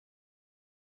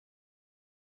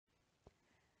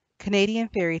Canadian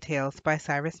Fairy Tales by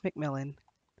Cyrus MacMillan.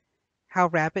 How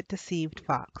Rabbit Deceived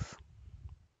Fox.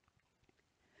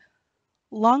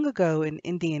 Long ago in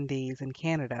Indian days in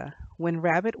Canada, when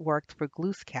Rabbit worked for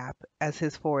Glooskap as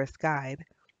his forest guide,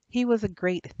 he was a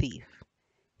great thief.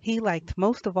 He liked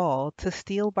most of all to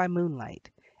steal by moonlight,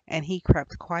 and he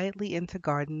crept quietly into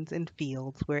gardens and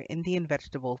fields where Indian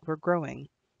vegetables were growing,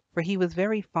 for he was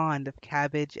very fond of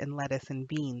cabbage and lettuce and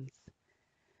beans.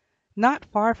 Not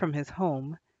far from his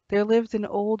home there lived an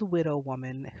old widow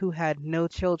woman who had no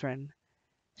children.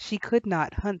 She could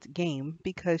not hunt game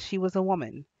because she was a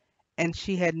woman, and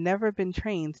she had never been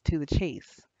trained to the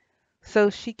chase. So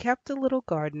she kept a little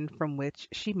garden from which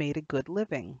she made a good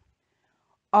living.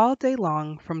 All day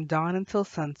long, from dawn until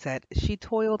sunset, she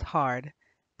toiled hard,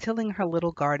 tilling her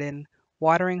little garden,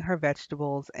 watering her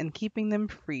vegetables, and keeping them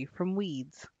free from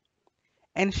weeds.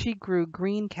 And she grew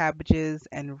green cabbages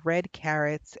and red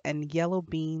carrots and yellow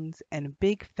beans and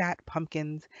big fat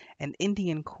pumpkins and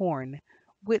Indian corn,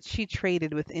 which she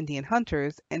traded with Indian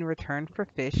hunters in return for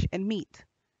fish and meat.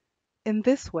 In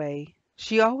this way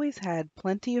she always had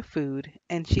plenty of food,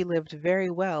 and she lived very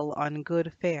well on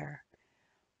good fare.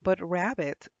 But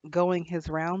Rabbit, going his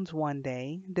rounds one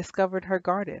day, discovered her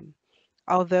garden,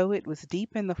 although it was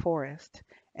deep in the forest,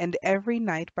 and every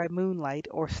night by moonlight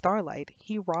or starlight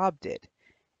he robbed it,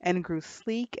 and grew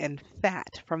sleek and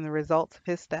fat from the results of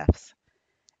his thefts.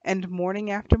 And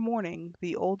morning after morning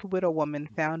the old widow woman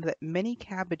found that many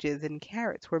cabbages and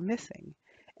carrots were missing,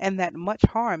 and that much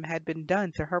harm had been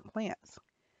done to her plants.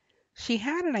 She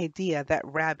had an idea that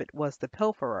Rabbit was the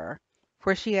pilferer,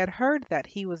 for she had heard that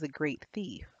he was a great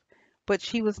thief, but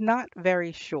she was not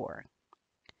very sure.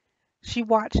 She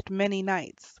watched many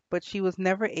nights, but she was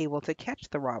never able to catch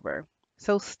the robber,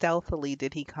 so stealthily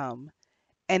did he come,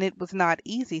 and it was not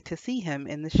easy to see him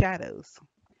in the shadows.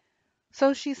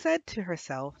 So she said to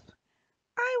herself,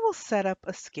 "I will set up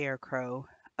a scarecrow,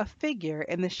 a figure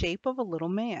in the shape of a little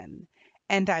man,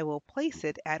 and I will place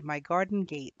it at my garden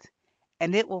gate,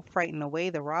 and it will frighten away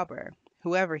the robber,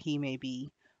 whoever he may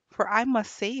be, for I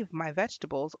must save my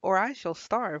vegetables or I shall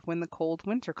starve when the cold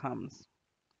winter comes."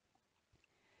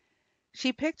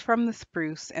 She picked from the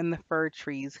spruce and the fir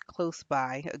trees close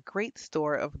by a great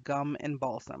store of gum and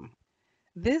balsam.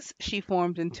 This she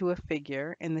formed into a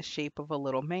figure in the shape of a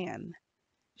little man.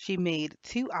 She made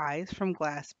two eyes from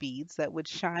glass beads that would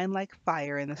shine like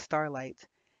fire in the starlight,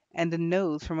 and a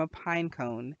nose from a pine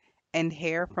cone, and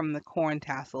hair from the corn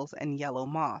tassels and yellow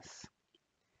moss.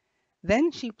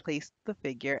 Then she placed the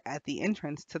figure at the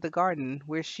entrance to the garden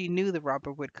where she knew the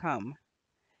robber would come.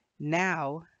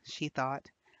 "Now," she thought,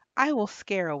 "I will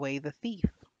scare away the thief."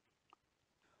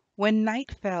 When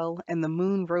night fell and the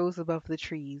moon rose above the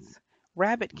trees,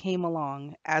 Rabbit came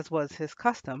along, as was his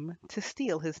custom, to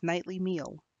steal his nightly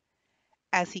meal.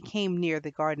 As he came near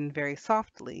the garden very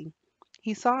softly,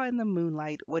 he saw in the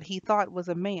moonlight what he thought was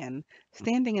a man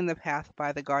standing in the path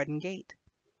by the garden gate.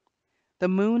 The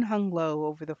moon hung low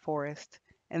over the forest,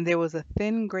 and there was a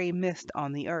thin gray mist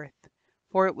on the earth,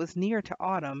 for it was near to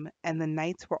autumn, and the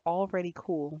nights were already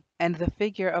cool, and the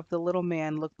figure of the little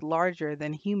man looked larger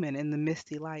than human in the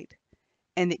misty light,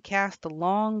 and it cast a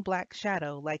long black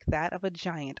shadow like that of a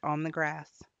giant on the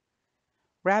grass.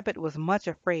 Rabbit was much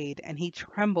afraid, and he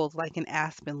trembled like an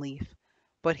aspen leaf,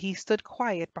 but he stood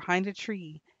quiet behind a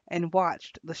tree and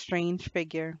watched the strange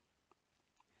figure.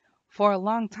 For a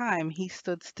long time he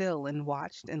stood still and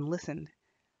watched and listened,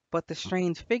 but the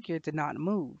strange figure did not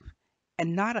move,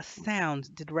 and not a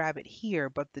sound did Rabbit hear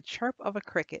but the chirp of a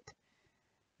cricket.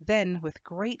 Then with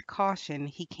great caution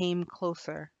he came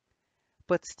closer,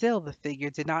 but still the figure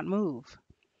did not move.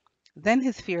 Then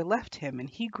his fear left him, and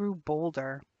he grew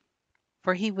bolder,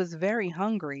 for he was very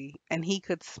hungry, and he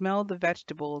could smell the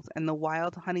vegetables and the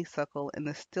wild honeysuckle in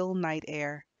the still night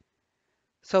air.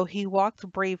 So he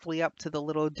walked bravely up to the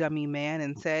little dummy man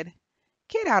and said,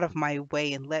 "Get out of my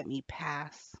way and let me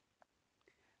pass."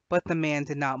 But the man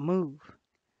did not move.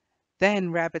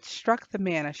 Then Rabbit struck the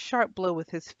man a sharp blow with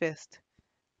his fist,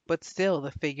 but still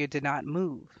the figure did not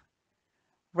move.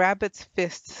 Rabbit's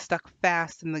fist stuck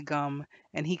fast in the gum,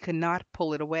 and he could not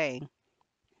pull it away.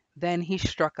 Then he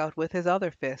struck out with his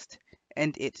other fist,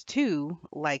 and it too,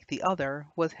 like the other,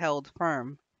 was held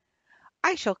firm.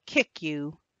 "I shall kick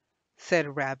you,"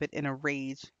 said Rabbit in a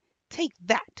rage. "Take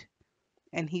that!"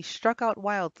 And he struck out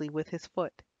wildly with his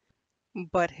foot.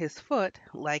 But his foot,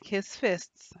 like his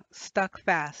fists, stuck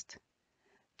fast.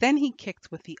 Then he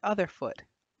kicked with the other foot,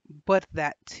 but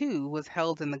that too was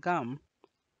held in the gum.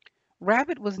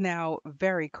 Rabbit was now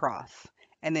very cross,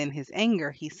 and in his anger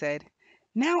he said,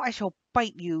 "Now I shall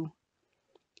bite you."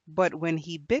 But when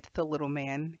he bit the little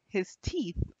man, his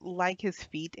teeth, like his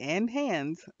feet and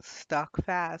hands, stuck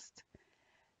fast.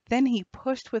 Then he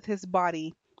pushed with his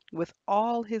body with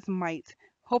all his might,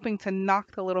 hoping to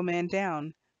knock the little man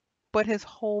down, but his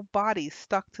whole body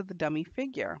stuck to the dummy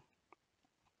figure.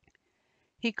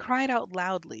 He cried out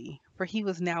loudly, for he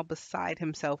was now beside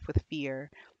himself with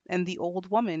fear, and the old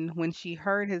woman, when she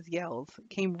heard his yells,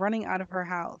 came running out of her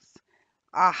house.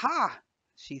 "Aha!"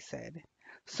 she said.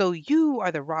 "So you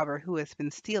are the robber who has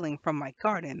been stealing from my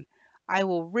garden. I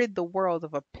will rid the world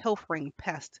of a pilfering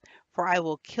pest, for I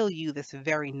will kill you this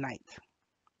very night."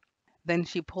 Then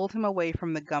she pulled him away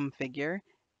from the gum figure,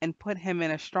 and put him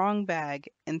in a strong bag,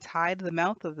 and tied the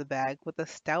mouth of the bag with a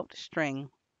stout string.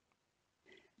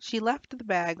 She left the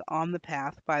bag on the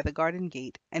path by the garden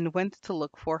gate, and went to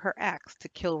look for her axe to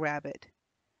kill Rabbit.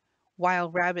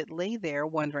 While Rabbit lay there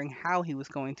wondering how he was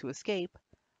going to escape,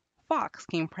 Fox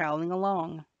came prowling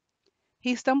along.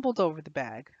 He stumbled over the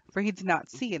bag, for he did not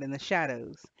see it in the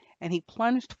shadows, and he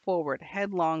plunged forward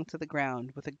headlong to the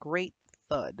ground with a great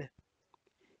thud.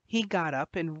 He got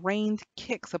up and rained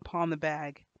kicks upon the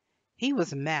bag. He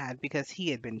was mad because he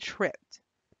had been tripped.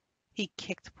 He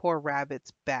kicked poor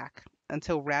Rabbit's back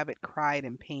until Rabbit cried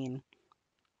in pain.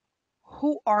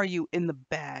 "Who are you in the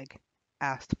bag?"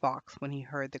 asked Fox when he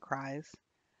heard the cries.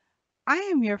 "I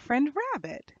am your friend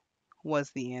Rabbit,"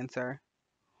 was the answer.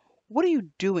 "What are you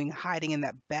doing hiding in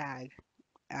that bag?"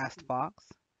 asked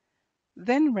Fox.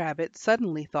 Then Rabbit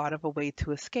suddenly thought of a way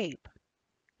to escape.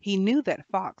 He knew that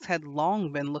Fox had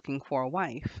long been looking for a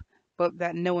wife, but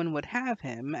that no one would have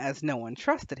him, as no one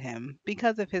trusted him,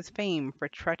 because of his fame for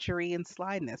treachery and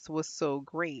slyness was so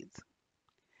great.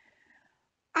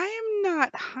 "I am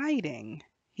not hiding,"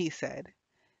 he said.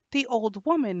 "The old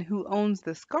woman who owns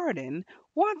this garden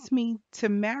wants me to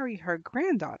marry her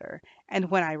granddaughter,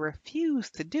 and when I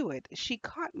refused to do it, she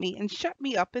caught me and shut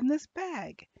me up in this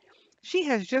bag. She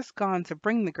has just gone to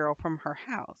bring the girl from her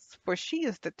house, for she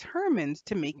is determined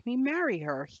to make me marry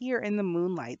her here in the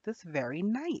moonlight this very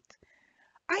night.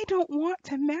 I don't want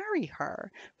to marry her,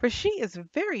 for she is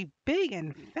very big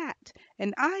and fat,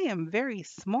 and I am very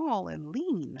small and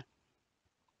lean."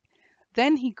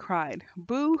 Then he cried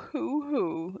 "Boo hoo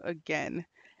hoo" again,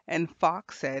 and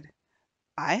Fox said,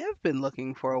 "I have been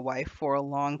looking for a wife for a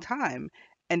long time,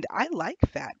 and I like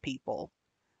fat people.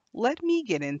 Let me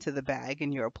get into the bag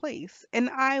in your place, and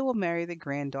I will marry the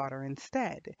granddaughter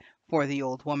instead, for the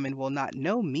old woman will not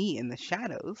know me in the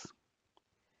shadows."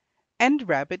 And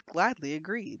Rabbit gladly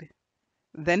agreed.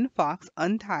 Then Fox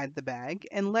untied the bag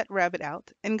and let Rabbit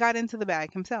out and got into the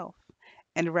bag himself,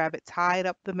 and Rabbit tied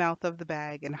up the mouth of the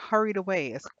bag and hurried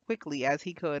away as quickly as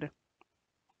he could.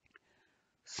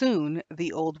 Soon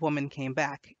the old woman came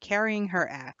back, carrying her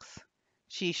axe.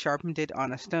 She sharpened it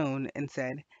on a stone and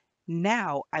said,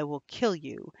 "Now I will kill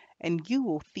you, and you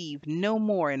will thieve no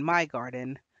more in my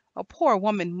garden. A poor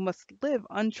woman must live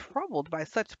untroubled by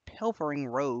such pilfering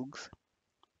rogues."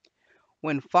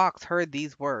 When Fox heard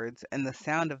these words and the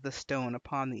sound of the stone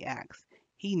upon the axe,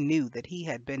 he knew that he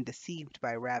had been deceived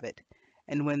by Rabbit,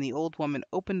 and when the old woman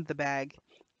opened the bag,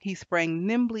 he sprang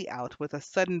nimbly out with a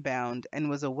sudden bound and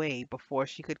was away before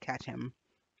she could catch him.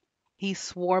 He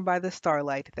swore by the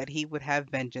starlight that he would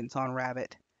have vengeance on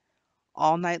Rabbit.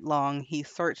 All night long he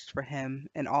searched for him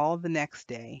and all the next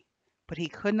day, but he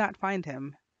could not find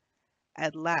him.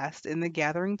 At last, in the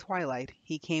gathering twilight,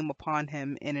 he came upon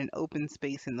him in an open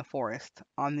space in the forest,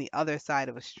 on the other side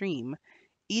of a stream,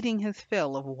 eating his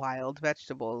fill of wild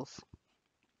vegetables.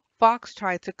 Fox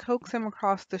tried to coax him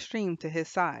across the stream to his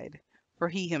side, for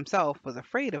he himself was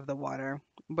afraid of the water,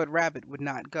 but Rabbit would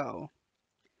not go.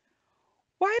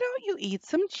 "Why don't you eat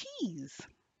some cheese?"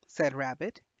 said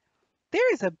Rabbit.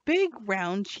 "There is a big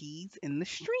round cheese in the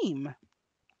stream."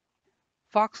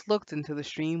 Fox looked into the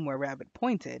stream where Rabbit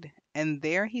pointed, and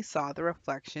there he saw the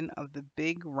reflection of the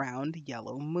big round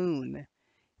yellow moon.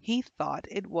 He thought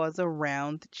it was a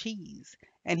round cheese,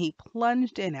 and he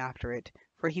plunged in after it,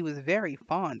 for he was very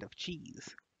fond of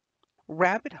cheese.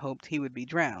 Rabbit hoped he would be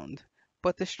drowned,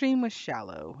 but the stream was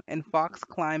shallow, and Fox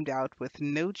climbed out with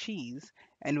no cheese,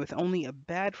 and with only a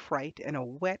bad fright and a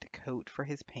wet coat for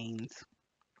his pains.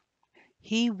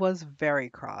 He was very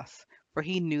cross, for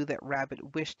he knew that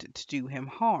Rabbit wished to do him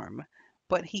harm,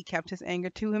 but he kept his anger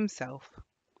to himself.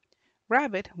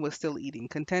 Rabbit was still eating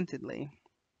contentedly.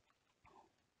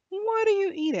 "What are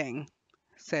you eating?"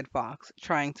 said Fox,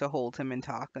 trying to hold him in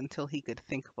talk until he could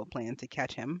think of a plan to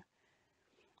catch him.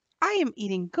 "I am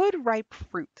eating good ripe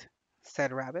fruit,"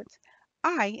 said Rabbit.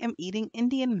 "I am eating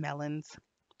Indian melons."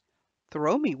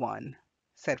 "Throw me one,"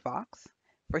 said Fox,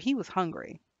 for he was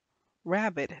hungry.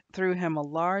 Rabbit threw him a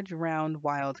large round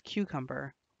wild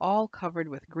cucumber, all covered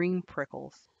with green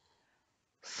prickles.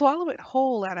 "Swallow it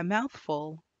whole at a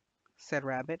mouthful," said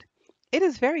Rabbit. "It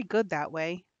is very good that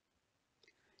way."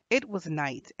 It was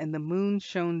night, and the moon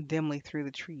shone dimly through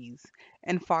the trees,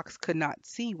 and Fox could not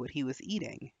see what he was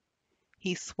eating.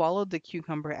 He swallowed the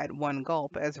cucumber at one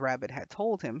gulp, as Rabbit had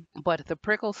told him, but the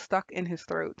prickles stuck in his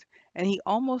throat, and he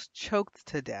almost choked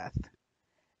to death.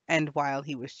 And while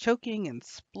he was choking and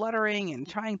spluttering and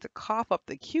trying to cough up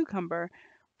the cucumber,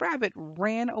 Rabbit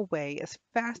ran away as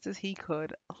fast as he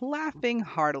could, laughing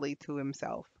heartily to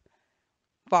himself.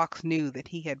 Fox knew that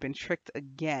he had been tricked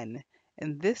again,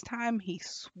 and this time he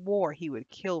swore he would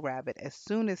kill Rabbit as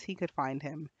soon as he could find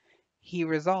him. He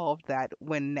resolved that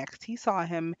when next he saw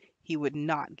him he would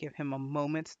not give him a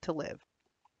moment to live.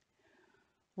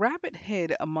 Rabbit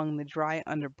hid among the dry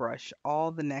underbrush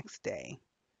all the next day.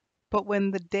 But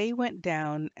when the day went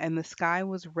down and the sky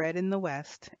was red in the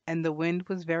west and the wind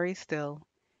was very still,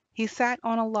 he sat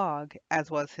on a log,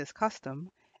 as was his custom,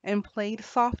 and played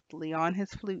softly on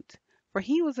his flute, for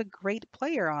he was a great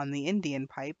player on the Indian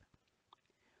pipe.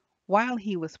 While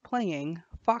he was playing,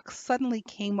 Fox suddenly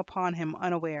came upon him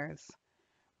unawares.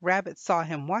 Rabbit saw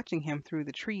him watching him through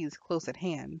the trees close at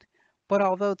hand, but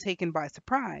although taken by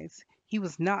surprise, he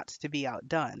was not to be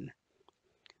outdone.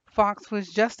 Fox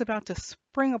was just about to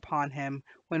spring upon him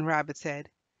when Rabbit said,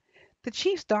 "The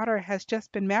chief's daughter has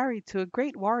just been married to a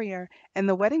great warrior, and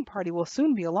the wedding party will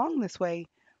soon be along this way.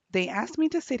 They asked me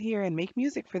to sit here and make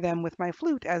music for them with my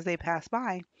flute as they pass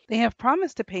by. They have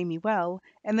promised to pay me well,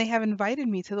 and they have invited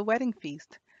me to the wedding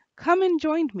feast. Come and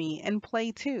join me and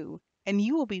play too, and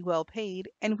you will be well paid,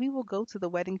 and we will go to the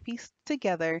wedding feast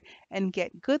together and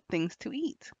get good things to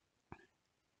eat."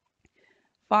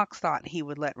 Fox thought he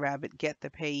would let Rabbit get the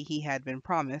pay he had been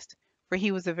promised, for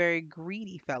he was a very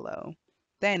greedy fellow.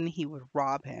 Then he would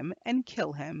rob him and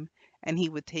kill him, and he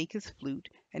would take his flute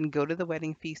and go to the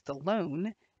wedding feast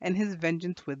alone, and his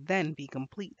vengeance would then be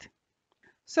complete.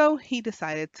 So he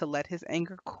decided to let his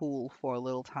anger cool for a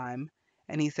little time,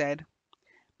 and he said,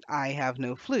 "I have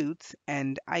no flute,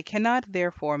 and I cannot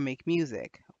therefore make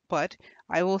music, but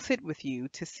I will sit with you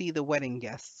to see the wedding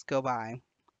guests go by."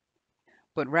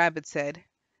 But Rabbit said,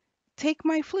 "Take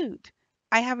my flute.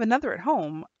 I have another at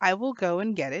home. I will go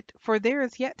and get it, for there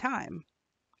is yet time."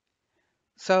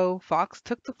 So Fox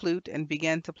took the flute and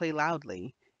began to play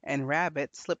loudly, and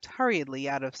Rabbit slipped hurriedly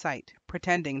out of sight,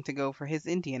 pretending to go for his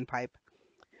Indian pipe.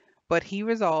 But he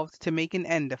resolved to make an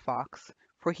end of Fox,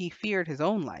 for he feared his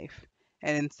own life,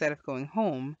 and instead of going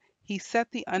home, he set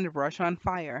the underbrush on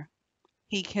fire.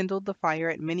 He kindled the fire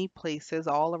at many places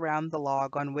all around the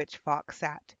log on which Fox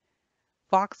sat.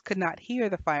 Fox could not hear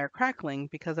the fire crackling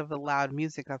because of the loud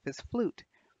music of his flute,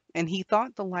 and he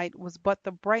thought the light was but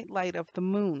the bright light of the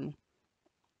moon,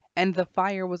 and the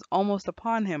fire was almost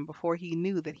upon him before he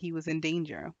knew that he was in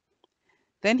danger.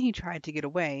 Then he tried to get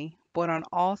away, but on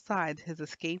all sides his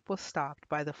escape was stopped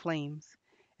by the flames,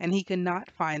 and he could not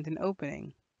find an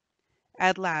opening.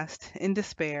 At last, in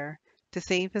despair, to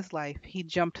save his life, he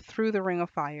jumped through the ring of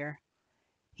fire.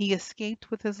 He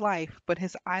escaped with his life, but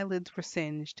his eyelids were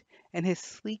singed, and his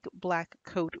sleek black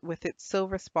coat with its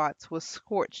silver spots was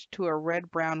scorched to a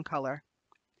red-brown color.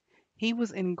 He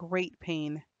was in great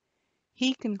pain.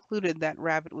 He concluded that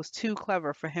Rabbit was too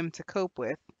clever for him to cope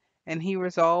with, and he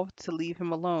resolved to leave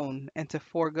him alone and to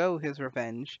forego his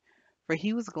revenge, for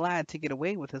he was glad to get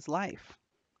away with his life.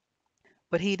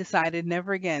 But he decided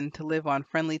never again to live on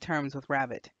friendly terms with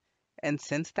Rabbit, and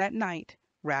since that night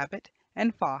Rabbit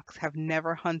and Fox have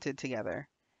never hunted together,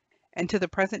 and to the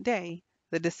present day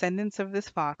the descendants of this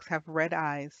Fox have red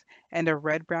eyes and a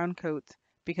red-brown coat,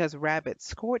 because Rabbit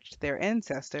scorched their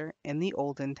ancestor in the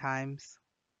olden times.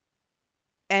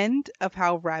 End of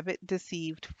How Rabbit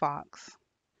Deceived Fox.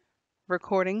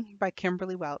 Recording by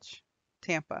Kimberly Welch,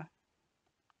 Tampa.